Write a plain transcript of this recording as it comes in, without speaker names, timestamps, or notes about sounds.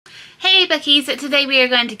Hey Bookies, today we are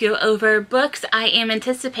going to go over books I am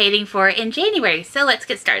anticipating for in January, so let's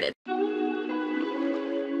get started.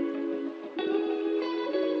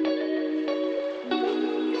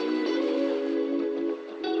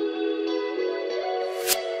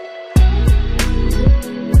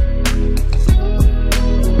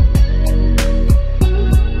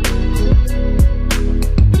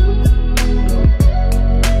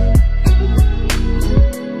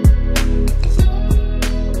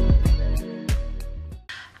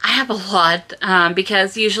 A lot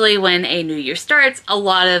because usually when a new year starts, a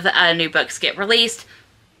lot of new books get released.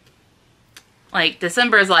 Like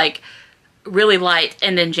December is like really light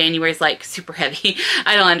and then January is like super heavy.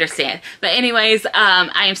 I don't understand, but anyways,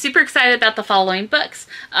 I am super excited about the following books.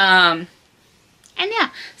 And yeah,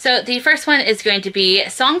 so the first one is going to be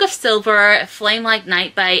Song of Silver, Flame Like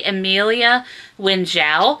Night by Amelie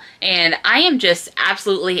Zhao, and I am just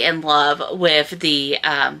absolutely in love with the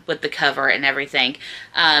cover and everything.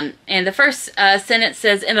 And the first sentence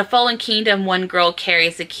says, "In a fallen kingdom, one girl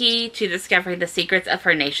carries the key to discovering the secrets of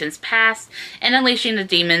her nation's past and unleashing the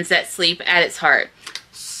demons that sleep at its heart."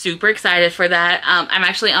 Super excited for that. I'm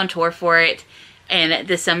actually on tour for it in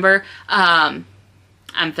December.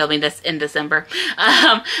 I'm filming this in December,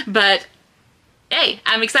 but hey,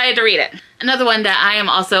 I'm excited to read it. Another one that I am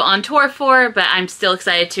also on tour for, but I'm still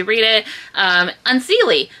excited to read it,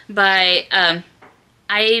 Unseelie by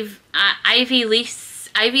Ivelisse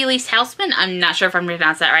Houseman. I'm not sure if I'm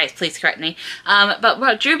pronouncing that right, please correct me. But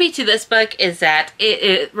what drew me to this book is that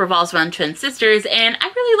it revolves around twin sisters, and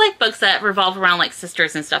I really like books that revolve around like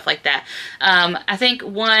sisters and stuff like that. I think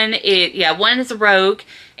one is a rogue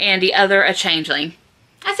and the other a changeling.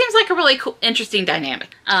 That seems like a really cool, interesting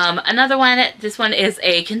dynamic. Another one, this one is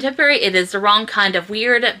a contemporary. It is The Wrong Kind of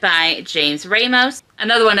Weird by James Ramos.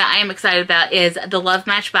 Another one that I am excited about is The Love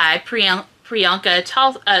Match by Priyanka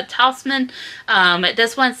Taslim.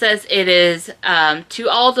 This one says it is To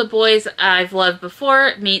All the Boys I've Loved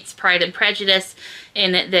Before meets Pride and Prejudice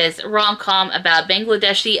in this rom-com about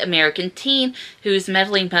Bangladeshi American teen whose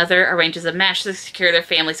meddling mother arranges a match to secure their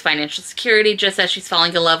family's financial security just as she's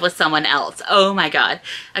falling in love with someone else. Oh my god.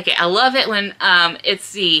 Okay, I love it when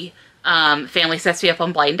it's the family sets me up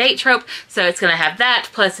on blind date trope, so it's gonna have that,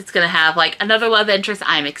 plus it's gonna have like another love interest.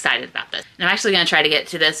 I'm excited about this. And I'm actually gonna try to get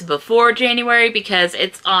to this before January because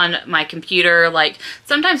it's on my computer. Like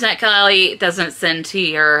sometimes NetGalley doesn't send to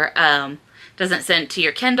your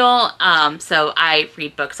Kindle, so I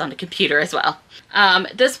read books on the computer as well.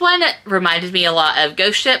 This one reminded me a lot of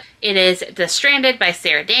Ghost Ship. It is The Stranded by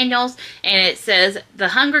Sarah Daniels, and it says The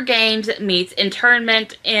Hunger Games meets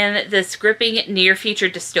internment in this gripping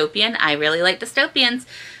near-future dystopian. I really like dystopians.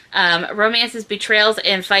 Romances, betrayals,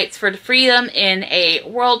 and fights for freedom in a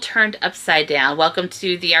world turned upside down. Welcome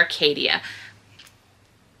to the Arcadia.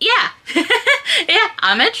 Yeah, yeah,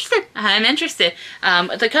 I'm interested.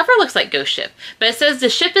 The cover looks like Ghost Ship, but it says the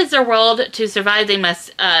ship is their world. To survive, they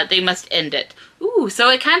must end it. Ooh, so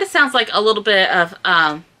it kind of sounds like a little bit of,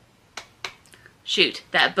 shoot,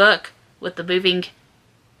 that book with the moving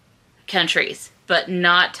countries, but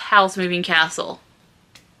not Howl's Moving Castle.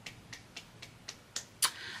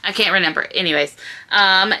 I can't remember. Anyways,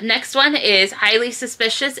 next one is Highly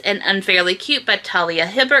Suspicious and Unfairly Cute by Talia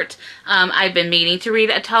Hibbert. I've been meaning to read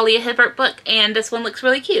a Talia Hibbert book, and this one looks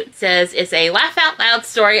really cute. It says it's a laugh-out-loud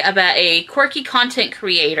story about a quirky content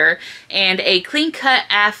creator and a clean-cut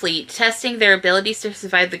athlete testing their abilities to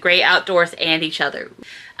survive the great outdoors and each other.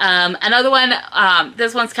 Another one,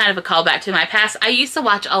 this one's kind of a callback to my past. I used to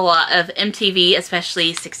watch a lot of MTV,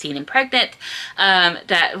 especially 16 and Pregnant.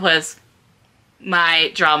 That was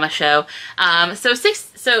my drama show.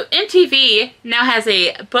 So MTV now has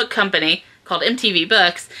a book company called MTV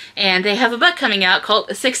Books, and they have a book coming out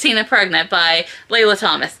called 16 and Pregnant by Layla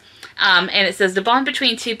Thomas. And it says the bond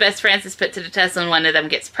between two best friends is put to the test when one of them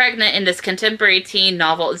gets pregnant in this contemporary teen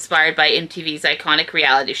novel inspired by MTV's iconic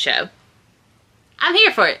reality show. I'm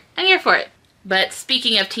here for it. I'm here for it. But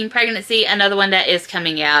speaking of teen pregnancy, another one that is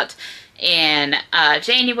coming out in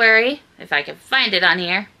January, if I can find it on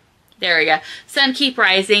here. There we go. Sun Keep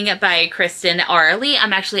Rising by Kristen Lee.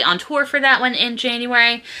 I'm actually on tour for that one in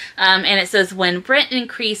January. And it says, when rent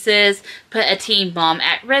increases put a teen mom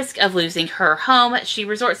at risk of losing her home, she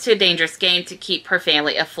resorts to a dangerous game to keep her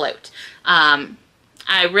family afloat.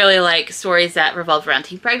 I really like stories that revolve around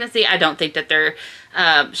teen pregnancy. I don't think that they're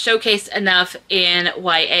showcased enough in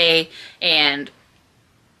YA, and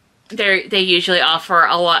they usually offer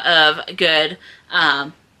a lot of good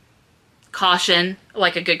caution,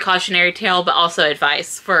 like a good cautionary tale, but also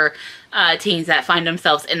advice for teens that find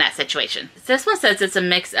themselves in that situation. This one says it's a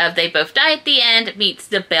mix of They Both Die at the End meets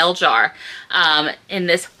The Bell Jar. In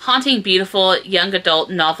this haunting, beautiful young adult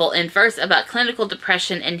novel in verse about clinical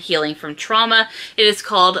depression and healing from trauma. It is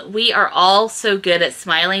called We Are All So Good at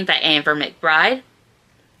Smiling by Amber McBride.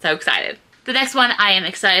 So excited. The next one I am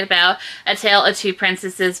excited about, A Tale of Two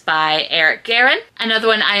Princesses by Eric Geron. Another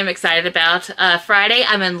one I am excited about, Friday,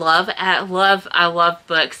 I'm in Love. I love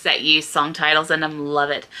books that use song titles in them, love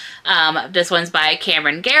it. This one's by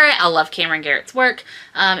Camryn Garrett. I love Camryn Garrett's work.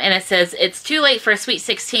 And it says, it's too late for a Sweet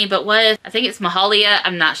 16, but what if, I think it's Mahalia,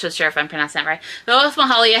 I'm not so sure if I'm pronouncing that right, but what if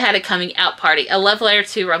Mahalia had a coming out party? A love letter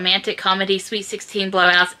to romantic comedy, Sweet 16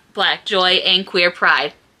 blowouts, black joy, and queer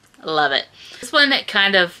pride. Love it. This one that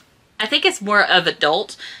kind of, I think it's more of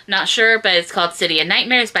adult, not sure, but it's called City of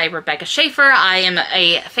Nightmares by Rebecca Schaeffer. I am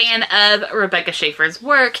a fan of Rebecca Schaeffer's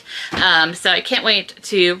work, so I can't wait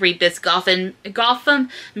to read this Gotham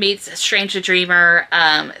meets Stranger Dreamer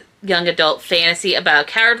young adult fantasy about a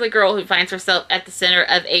cowardly girl who finds herself at the center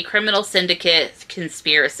of a criminal syndicate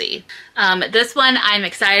conspiracy. This one I'm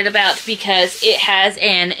excited about because it has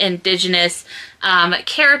an indigenous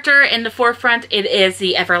character in the forefront. It is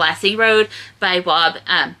The Everlasting Road by Bob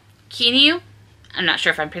Kinew. I'm not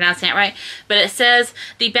sure if I'm pronouncing it right, but it says,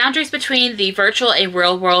 the boundaries between the virtual and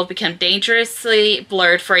real world become dangerously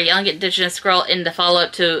blurred for a young indigenous girl in the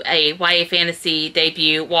follow-up to a YA fantasy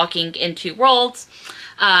debut, Walking in Two Worlds.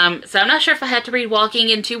 So I'm not sure if I had to read Walking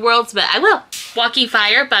in Two Worlds, but I will. Walking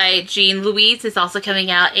Fire by Louise is also coming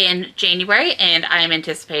out in January, and I am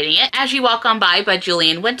anticipating it. As You Walk On By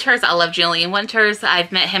Julian Winters. I love Julian Winters.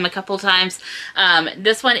 I've met him a couple times.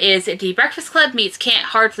 This one is The Breakfast Club meets Can't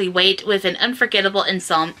Hardly Wait with an unforgettable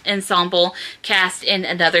ensemble cast in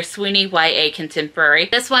another swoony YA contemporary.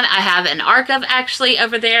 This one I have an arc of actually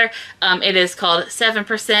over there. It is called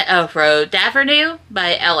 7% of Devereux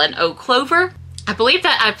by Ellen O. Clover. I believe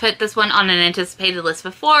that I put this one on an anticipated list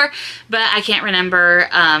before, but I can't remember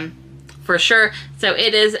for sure. So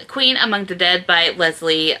it is Queen Among the Dead by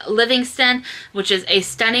Lesley Livingston, which is a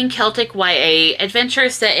stunning Celtic YA adventure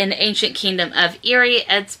set in the ancient kingdom of Erie,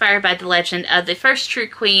 inspired by the legend of the first true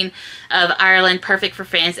queen of Ireland, perfect for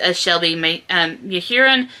fans of Shelby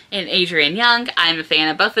Mahurin and Adrienne Young. I'm a fan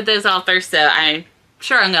of both of those authors, so I'm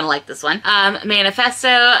sure I'm going to like this one.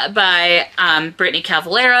 Manifesto by Brittany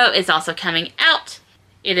Cavallaro is also coming out.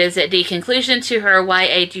 It is the conclusion to her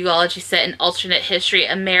YA duology set in alternate history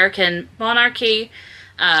American monarchy.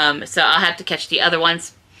 So I'll have to catch the other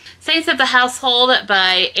ones. Saints of the Household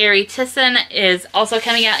by Tison is also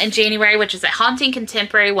coming out in January, which is a haunting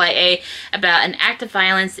contemporary YA about an act of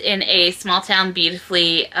violence in a small town which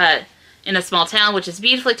is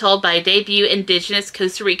beautifully told by a debut indigenous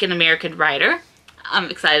Costa Rican American writer. I'm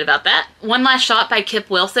excited about that. One Last Shot by Kip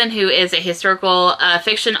Wilson, who is a historical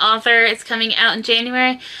fiction author. It's coming out in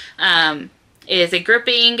January. It is a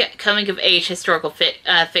gripping coming-of-age historical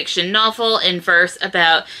fiction novel in verse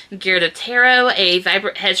about Garrett, a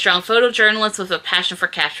vibrant, headstrong photojournalist with a passion for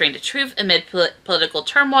capturing the truth amid political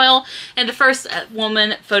turmoil, and the first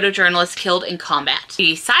woman photojournalist killed in combat.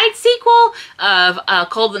 The side sequel of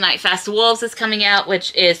Cold the Night, Fast the Wolves is coming out,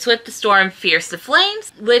 which is Swift the Storm, Fierce the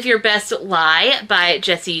Flames. Live Your Best Lie by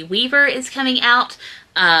Jesse Weaver is coming out.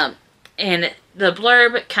 And the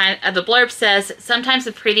blurb says, sometimes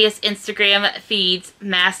the prettiest Instagram feeds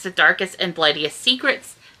mask the darkest and bloodiest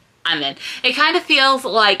secrets. I'm in. It kind of feels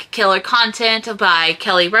like Killer Content by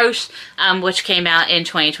Kelly Roche, which came out in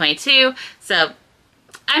 2022. So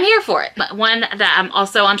I'm here for it. One that I'm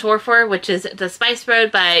also on tour for, which is The Spice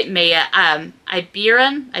Road by Maya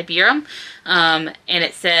Ibiram. And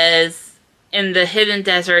it says, in the hidden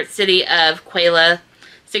desert city of Quayla,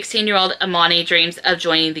 16-year-old Amani dreams of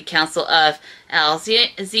joining the Council of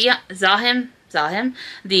Al-Zahim,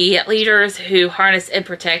 the leaders who harness and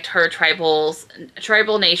protect her tribal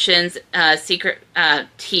nation's secret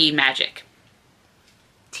tea magic.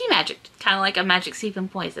 Tea magic, kind of like a magic seeping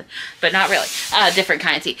poison, but not really. Different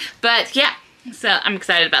kind of tea. But yeah, so I'm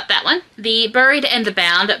excited about that one. The Buried and the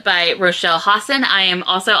Bound by Rochelle Hosson, I am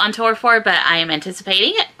also on tour for, but I am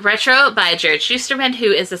anticipating it. Retro by Jared Schusterman,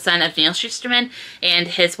 who is the son of Neil Schusterman, and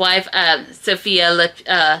his wife, Sophia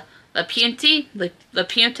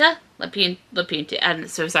LaPunta. I'm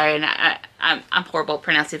so sorry, and I'm horrible at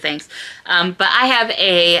pronouncing things. But I have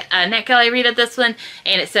a net gallery read of this one,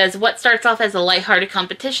 and it says, what starts off as a lighthearted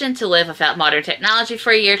competition to live without modern technology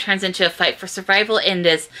for a year turns into a fight for survival in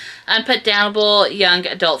this unputdownable young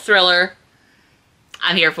adult thriller.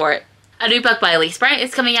 I'm here for it. A new book by Elise Bryant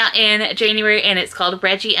is coming out in January, and it's called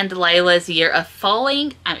Reggie and Delilah's Year of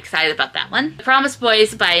Falling. I'm excited about that one. The Promised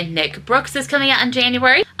Boys by Nick Brooks is coming out in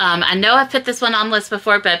January. I know I've put this one on the list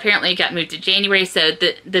before, but apparently it got moved to January. So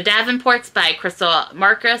the Davenports by Crystal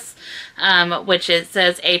Marcus, which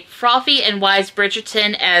says a frothy and wise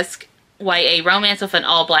Bridgerton-esque YA romance with an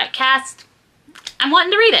all-black cast. I'm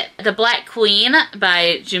wanting to read it. The Black Queen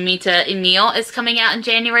by Jumita Emil is coming out in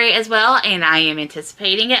January as well, and I am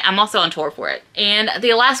anticipating it. I'm also on tour for it. And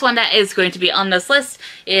the last one that is going to be on this list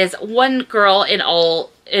is One Girl in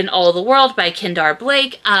All the World by Kendar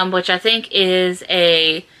Blake, which I think is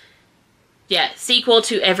a sequel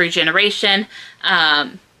to Every Generation.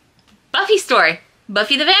 Buffy story.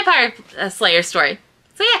 Buffy the Vampire Slayer story.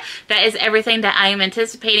 So yeah, that is everything that I am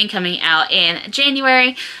anticipating coming out in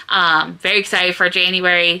January. Very excited for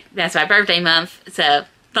January. That's my birthday month, so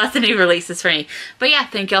lots of new releases for me. But yeah,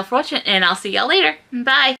 thank y'all for watching, and I'll see y'all later.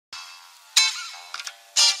 Bye!